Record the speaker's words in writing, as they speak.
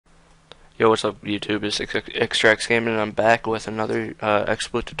Yo, what's up, YouTube? It's Extract Gaming, and I'm back with another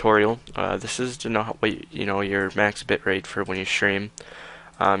XSplit tutorial. This is to know what your max bitrate for when you stream.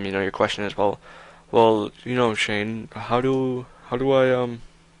 Your question is, Shane, how do I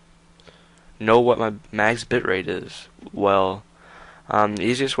know what my max bitrate is? Well, the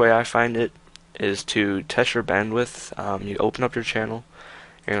easiest way I find it is to test your bandwidth. You open up your channel,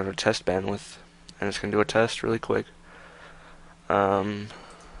 you're going to test bandwidth, and it's going to do a test really quick.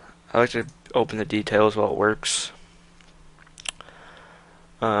 I like to open the details while it works.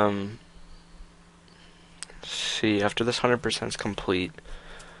 Let's see, after this 100% is complete,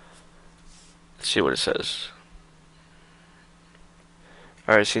 let's see what it says.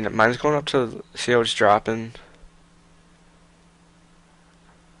 Alright, see, mine's going up to, see how it's dropping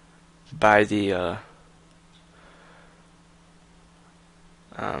by the,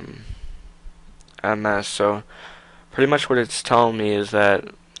 MS, so pretty much what it's telling me is that,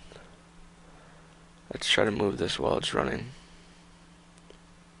 let's try to move this while it's running.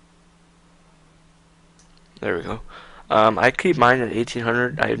 There we go. I keep mine at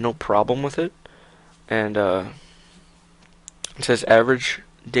 1800. I have no problem with it. And it says average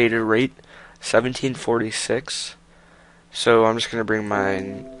data rate 1746. So I'm just going to bring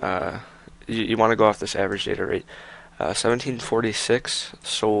mine. You want to go off this average data rate. 1746.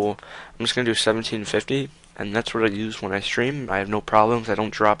 So I'm just going to do 1750. And that's what I use when I stream. I have no problems. I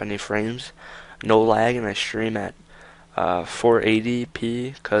don't drop any frames. No lag, and I stream at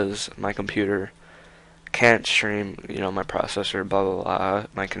 480p because my computer can't stream, my processor, blah blah blah,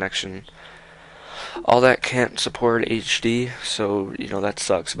 my connection, all that can't support HD, so that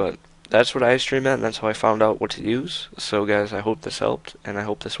sucks. But that's what I stream at, and that's how I found out what to use. So guys, I hope this helped, and I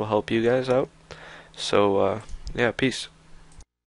hope this will help you guys out. So yeah, peace.